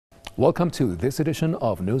Welcome to this edition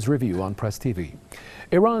of News Review on Press TV.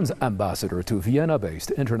 Iran's ambassador to Vienna-based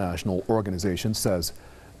international organization says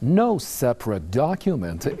no separate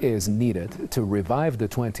document is needed to revive the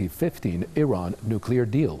 2015 Iran nuclear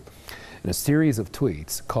deal. In a series of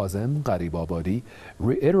tweets, Kazem Gharibabadi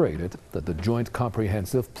reiterated that the Joint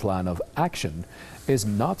Comprehensive Plan of Action is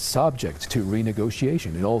not subject to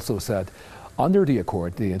renegotiation. It also said, under the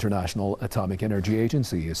accord, the International Atomic Energy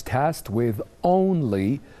Agency is tasked with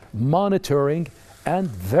only monitoring and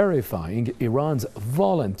verifying Iran's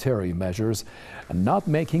voluntary measures and not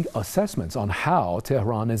making assessments on how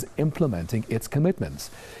Tehran is implementing its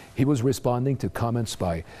commitments. He was responding to comments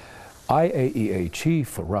by IAEA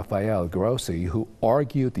Chief Rafael Grossi, who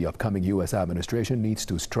argued the upcoming U.S. administration needs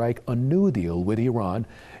to strike a new deal with Iran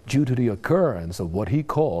due to the occurrence of what he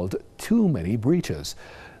called too many breaches.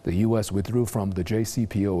 The U.S. withdrew from the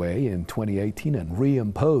JCPOA in 2018 and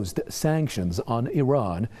reimposed sanctions on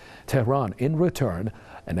Iran. Tehran, in return,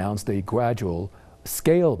 announced a gradual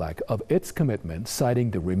scale-back of its commitment, citing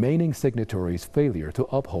the remaining signatories' failure to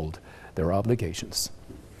uphold their obligations.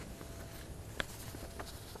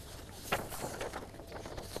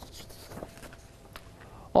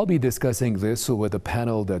 I'll be discussing this with a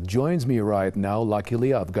panel that joins me right now.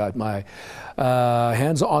 Luckily, I've got my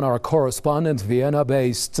hands on our correspondent,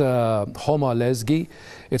 Vienna-based Homa Lezgi.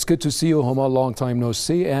 It's good to see you, Homa. Long time no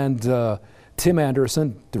see. And Tim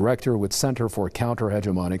Anderson, director with Center for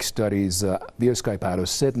Counter-Hegemonic Studies via Skype out of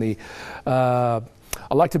Sydney. I'd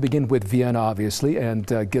like to begin with Vienna, obviously, and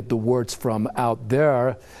get the words from out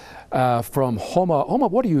there from Homa. Homa,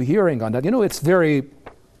 what are you hearing on that? You know, it's very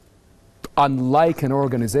unlike an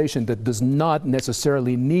organization that does not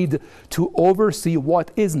necessarily need to oversee what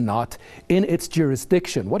is not in its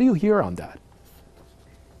jurisdiction. What do you hear on that?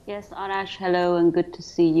 Yes, Arash, hello, and good to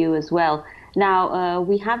see you as well. Now,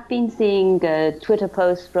 we have been seeing Twitter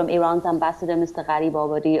posts from Iran's ambassador, Mr.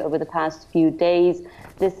 Gharibabadi, over the past few days.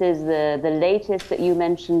 This is the latest that you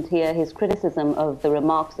mentioned here, his criticism of the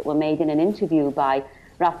remarks that were made in an interview by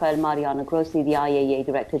Rafael Mariano Grossi, the IAEA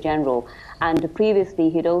Director General. And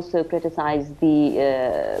previously, he'd also criticized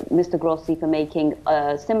Mr. Grossi for making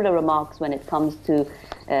similar remarks when it comes to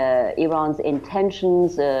Iran's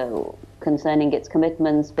intentions concerning its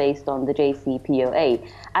commitments based on the JCPOA.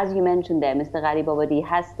 As you mentioned there, Mr. Gharibabadi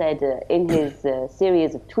has said in his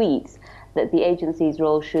series of tweets that the agency's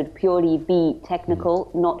role should purely be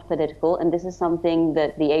technical, not political. And this is something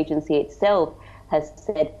that the agency itself has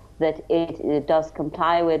said that it does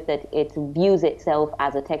comply with, that it views itself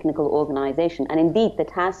as a technical organization. And indeed, the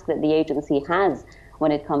task that the agency has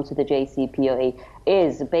when it comes to the JCPOA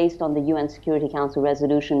is based on the UN Security Council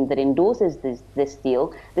resolution that endorses this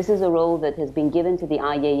deal. This is a role that has been given to the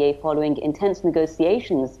IAEA following intense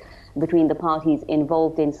negotiations between the parties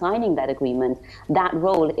involved in signing that agreement. That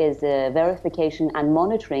role is verification and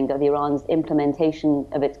monitoring of Iran's implementation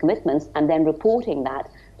of its commitments, and then reporting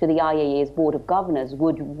that to the IAEA's Board of Governors,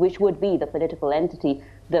 which would be the political entity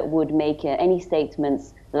that would make any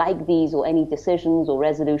statements like these or any decisions or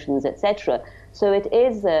resolutions, etc. So it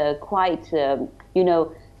is quite,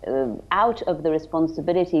 out of the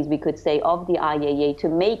responsibilities, we could say, of the IAEA to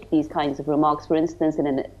make these kinds of remarks. For instance, in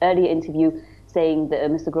an earlier interview, saying that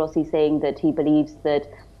Mr. Grossi saying that he believes that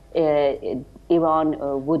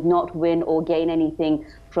Iran would not win or gain anything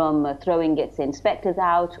from throwing its inspectors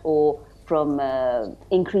out or from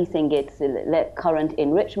increasing its current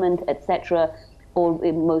enrichment, etc. Or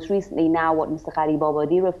most recently now what Mr.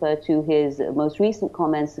 Gharibabadi referred to, his most recent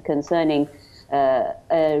comments concerning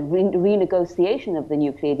renegotiation of the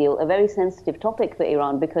nuclear deal, a very sensitive topic for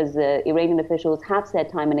Iran, because Iranian officials have said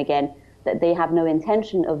time and again that they have no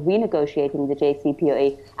intention of renegotiating the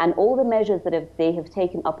JCPOA, and all the measures that they have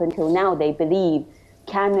taken up until now, they believe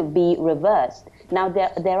can be reversed. Now,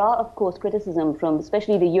 there are, of course, criticism from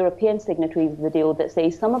especially the European signatories of the deal that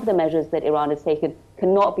say some of the measures that Iran has taken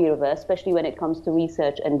cannot be reversed, especially when it comes to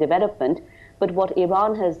research and development. But what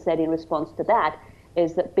Iran has said in response to that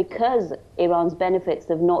is that because Iran's benefits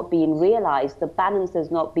have not been realized, the balance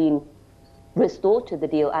has not been restored to the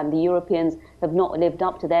deal, and the Europeans have not lived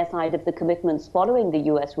up to their side of the commitments following the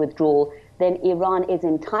US withdrawal, then Iran is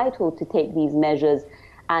entitled to take these measures,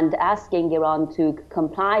 and asking Iran to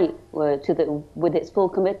comply with its full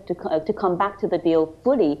commitment to come back to the deal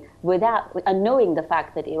fully, and knowing the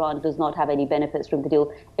fact that Iran does not have any benefits from the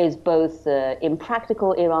deal, is both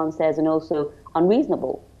impractical, Iran says, and also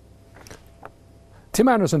unreasonable. Tim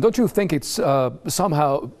Anderson, don't you think it's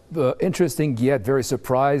somehow interesting yet very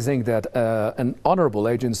surprising that an honorable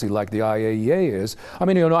agency like the IAEA is? I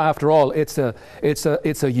mean, after all, it's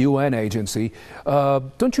a UN agency.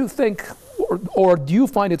 Don't you think or do you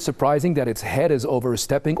find it surprising that its head is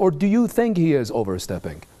overstepping, or do you think he is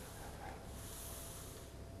overstepping?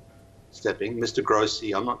 Mr.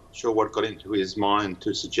 Grossi, I'm not sure what got into his mind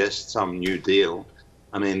to suggest some new deal.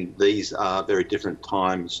 I mean, these are very different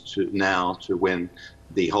times to when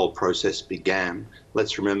the whole process began.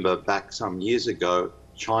 Let's remember back some years ago,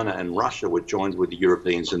 China and Russia were joined with the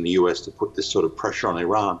Europeans and the US to put this sort of pressure on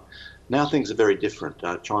Iran. Now things are very different.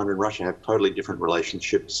 China and Russia have totally different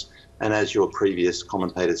relationships. And as your previous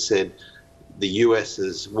commentator said, the US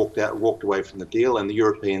has walked away from the deal, and the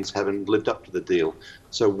Europeans haven't lived up to the deal.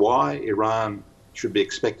 So why Iran should be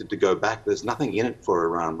expected to go back? There's nothing in it for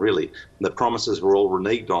Iran, really. The promises were all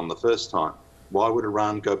reneged on the first time. Why would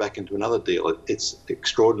Iran go back into another deal? It's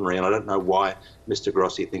extraordinary, and I don't know why Mr.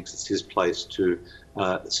 Grossi thinks it's his place to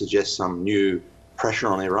suggest some new pressure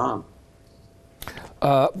on Iran.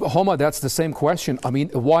 Homa, that's the same question. I mean,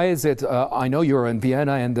 why is it, I know you're in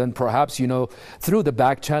Vienna, and then perhaps, you know, through the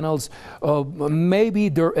back channels, maybe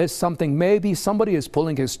there is something, maybe somebody is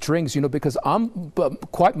pulling his strings, you know, because I'm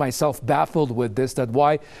quite myself baffled with this, that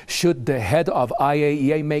why should the head of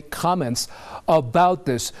IAEA make comments about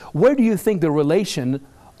this? Where do you think the relation,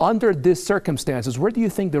 under these circumstances, where do you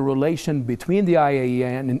think the relation between the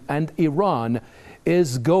IAEA and Iran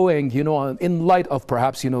is going, you know, in light of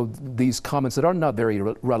perhaps, you know, these comments that are not very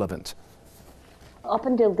relevant? Up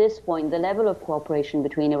until this point, the level of cooperation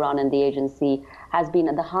between Iran and the agency has been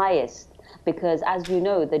at the highest because, as you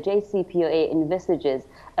know, the JCPOA envisages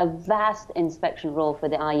a vast inspection role for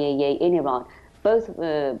the IAEA in Iran, both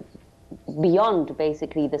beyond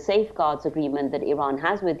basically the safeguards agreement that Iran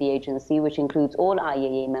has with the agency, which includes all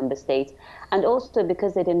IAEA member states, and also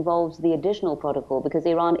because it involves the additional protocol, because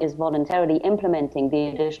Iran is voluntarily implementing the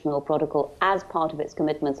additional protocol as part of its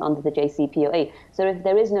commitments under the JCPOA. So if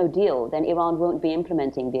there is no deal, then Iran won't be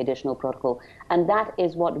implementing the additional protocol. And that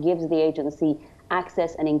is what gives the agency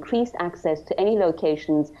access and increased access to any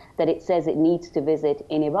locations that it says it needs to visit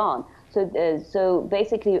in Iran. So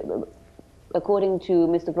basically, according to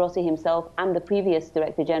Mr. Grossi himself and the previous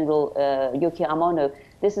Director General, Yukio Amano,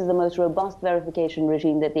 this is the most robust verification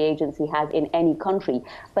regime that the agency has in any country.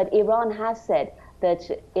 But Iran has said that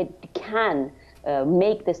it can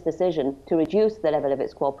make this decision to reduce the level of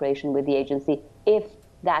its cooperation with the agency if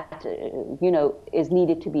that, you know, is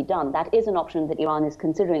needed to be done. That is an option that Iran is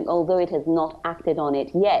considering, although it has not acted on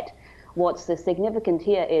it yet. What's significant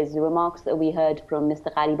here is the remarks that we heard from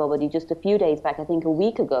Mr. Gharibabadi just a few days back, I think a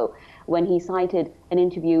week ago, when he cited an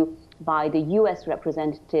interview by the U.S.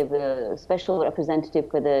 representative, special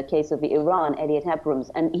representative for the case of Iran, Elliot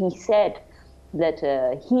Abrams, and he said that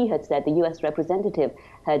the U.S. representative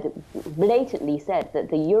had blatantly said that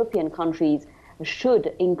the European countries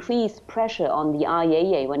should increase pressure on the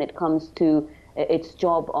IAEA when it comes to its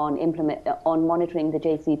job on monitoring the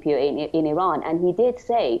JCPOA in Iran. And he did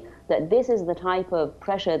say that this is the type of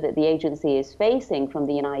pressure that the agency is facing from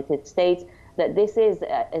the United States, that this is,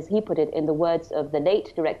 as he put it in the words of the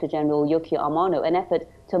late Director General Yukio Amano, an effort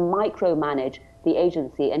to micromanage the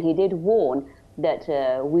agency. And he did warn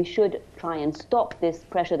that we should try and stop this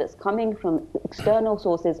pressure that's coming from external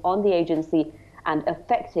sources on the agency and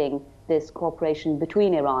affecting this cooperation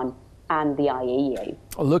between Iran and the IAEA.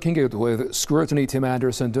 Looking at it with scrutiny, Tim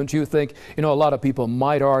Anderson, don't you think, you know, a lot of people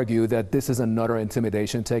might argue that this is another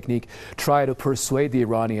intimidation technique, try to persuade the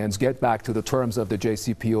Iranians, get back to the terms of the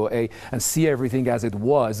JCPOA and see everything as it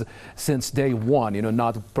was since day one, you know,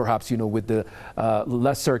 not perhaps, you know, with the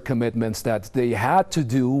lesser commitments that they had to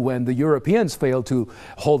do when the Europeans failed to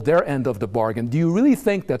hold their end of the bargain. Do you really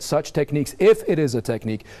think that such techniques, if it is a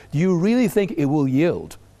technique, do you really think it will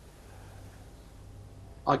yield?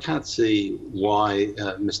 I can't see why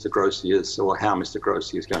Mr. Grossi is, or how Mr.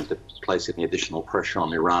 Grossi is going to place any additional pressure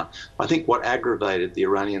on Iran. I think what aggravated the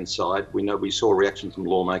Iranian side, we saw a reaction from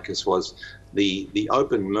lawmakers, was the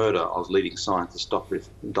open murder of leading scientist Dr.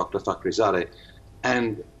 Fakhrizadeh,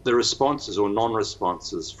 and the responses or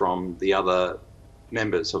non-responses from the other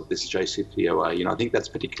members of this JCPOA. You know, I think that's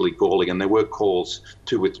particularly galling, and there were calls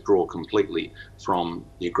to withdraw completely from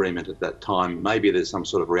the agreement at that time. Maybe there's some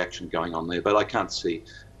sort of reaction going on there, but I can't see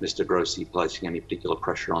Mr. Grossi placing any particular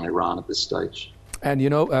pressure on Iran at this stage. And, you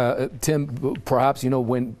know, Tim, perhaps, you know,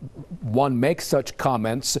 when one makes such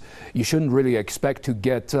comments, you shouldn't really expect to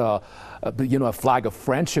get, you know, a flag of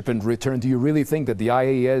friendship in return. Do you really think that the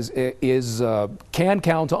IAEA can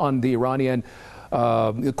count on the Iranian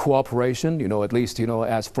cooperation, you know, at least, you know,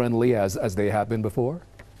 as friendly as they have been before?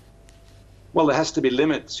 Well, there has to be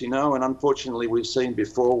limits, you know, and unfortunately we've seen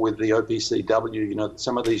before with the OPCW, you know,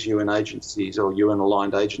 some of these UN agencies or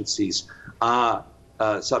UN-aligned agencies are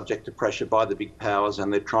subject to pressure by the big powers,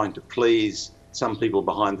 and they're trying to please some people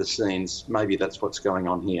behind the scenes, maybe that's what's going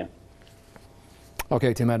on here.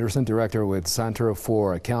 Okay, Tim Anderson, Director with Center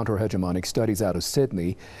for Counter-Hegemonic Studies out of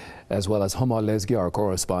Sydney, as well as Homa Lesgi, our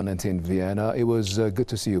correspondent in Vienna. It was good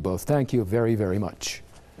to see you both. Thank you very, very much.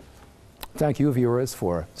 Thank you, viewers,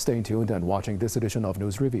 for staying tuned and watching this edition of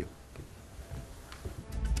News Review.